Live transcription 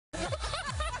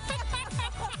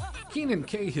Keenan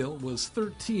Cahill was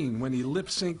 13 when he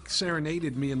lip-sync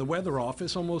serenaded me in the weather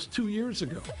office almost 2 years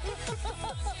ago.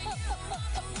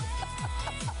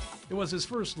 It was his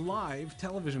first live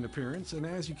television appearance, and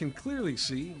as you can clearly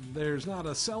see, there's not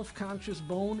a self-conscious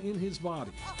bone in his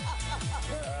body.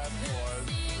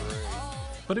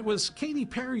 But it was Katy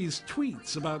Perry's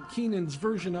tweets about Keenan's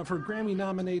version of her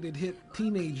Grammy-nominated hit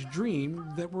Teenage Dream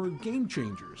that were game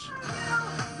changers.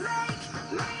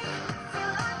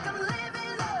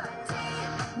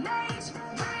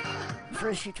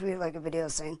 First she tweeted like a video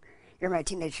saying, "You're my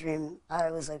teenage dream."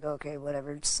 I was like, okay,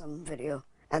 whatever, just some video.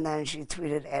 And then she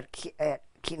tweeted at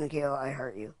Keenan Cahill, "I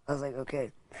heart you." I was like,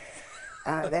 okay,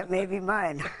 that may be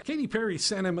mine. Katy Perry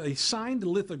sent him a signed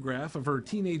lithograph of her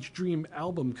Teenage Dream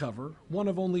album cover, one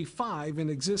of only 5 in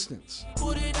existence.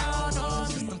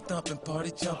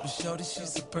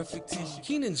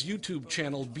 Keenan's YouTube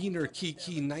channel,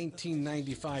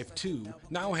 BeenerKeeKee19952,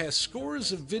 now has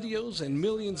scores of videos and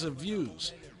millions of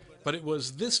views. But it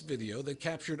was this video that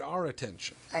captured our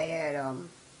attention. I had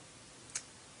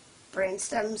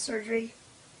brainstem surgery.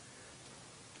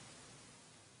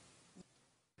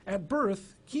 At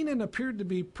birth, Keenan appeared to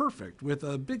be perfect with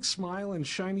a big smile and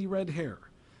shiny red hair.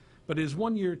 But his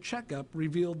one-year checkup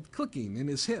revealed clicking in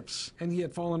his hips, and he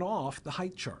had fallen off the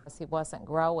height chart. He wasn't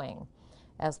growing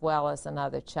as well as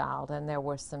another child, and there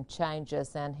were some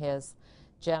changes in his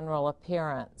general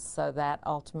appearance, so that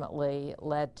ultimately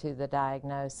led to the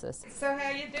diagnosis. So how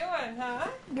you doing, huh?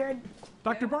 Good.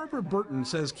 Dr. Barbara Burton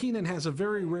says Keenan has a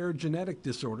very rare genetic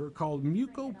disorder called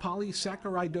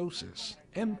mucopolysaccharidosis,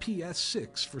 MPS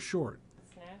 6 for short.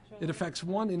 It affects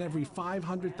 1 in every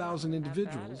 500,000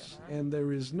 individuals, and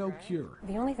there is no cure.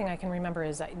 The only thing I can remember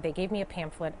is they gave me a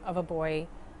pamphlet of a boy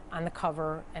on the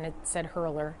cover, and it said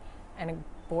hurler, and a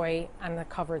boy on the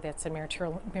cover that said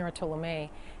Maritolome.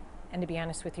 And to be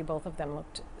honest with you, both of them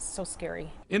looked so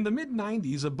scary. In the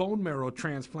mid-90s, a bone marrow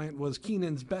transplant was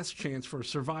Keenan's best chance for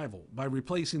survival by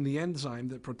replacing the enzyme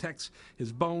that protects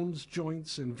his bones,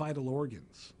 joints, and vital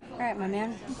organs. All right, my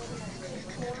man.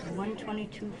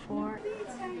 122.4.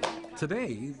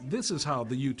 Today, this is how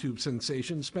the YouTube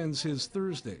sensation spends his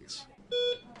Thursdays.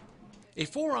 A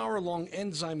 4-hour-long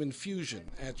enzyme infusion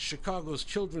at Chicago's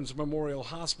Children's Memorial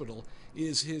Hospital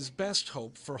is his best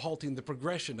hope for halting the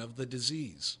progression of the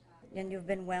disease. And you've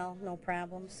been well, no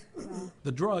problems?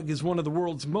 The drug is one of the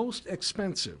world's most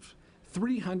expensive,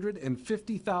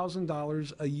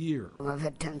 $350,000 a year. I've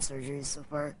had 10 surgeries so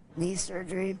far. Knee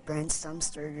surgery, brainstem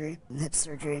surgery, hip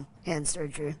surgery, hand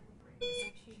surgery.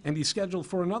 And he's scheduled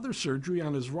for another surgery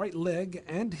on his right leg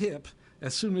and hip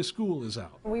as soon as school is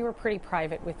out. We were pretty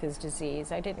private with his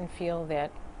disease. I didn't feel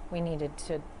that we needed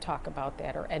to talk about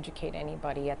that or educate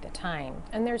anybody at the time.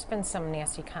 And there's been some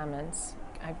nasty comments.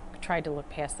 I've tried to look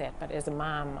past that, but as a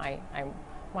mom, I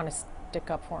want to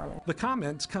stick up for him. The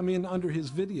comments come in under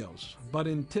his videos, but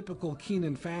in typical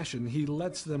Keenan fashion, he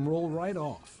lets them roll right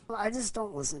off. Well, I just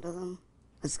don't listen to them.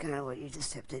 That's kind of what you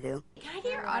just have to do. Can I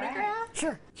get your autograph?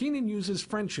 Sure. Keenan uses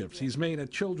friendships he's made at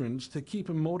Children's to keep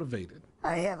him motivated.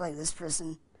 I have like this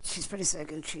person. She's pretty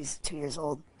sick and she's 2 years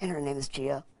old, and her name is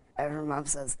Gia. Her mom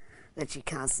says that she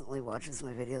constantly watches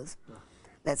my videos.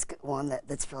 That's one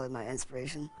that's probably my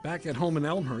inspiration. Back at home in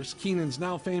Elmhurst, Keenan's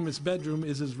now famous bedroom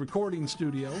is his recording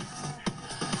studio.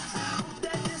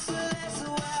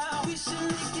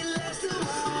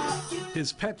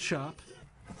 His pet shop.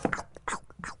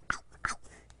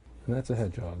 And that's a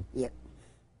hedgehog. Yep.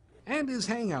 And his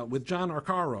hangout with John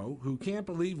Arcaro, who can't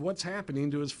believe what's happening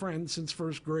to his friend since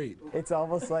first grade. It's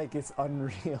almost like it's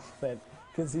unreal that,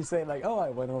 because he's saying like, oh, I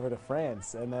went over to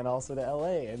France and then also to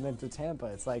LA and then to Tampa.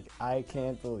 It's like, I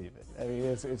can't believe it. I mean,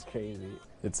 it's crazy.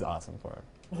 It's awesome for him.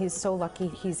 He's so lucky.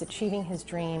 He's achieving his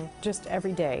dream just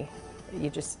every day. You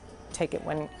just take it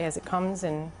as it comes,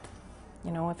 and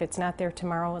you know, if it's not there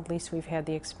tomorrow, at least we've had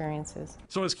the experiences.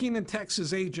 So as Keenan texts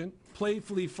his agent,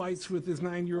 playfully fights with his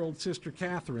 9-year-old sister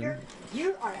Catherine,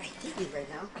 You are a hippie right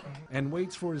now. and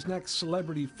waits for his next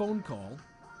celebrity phone call,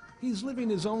 he's living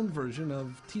his own version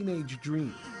of Teenage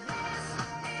Dream.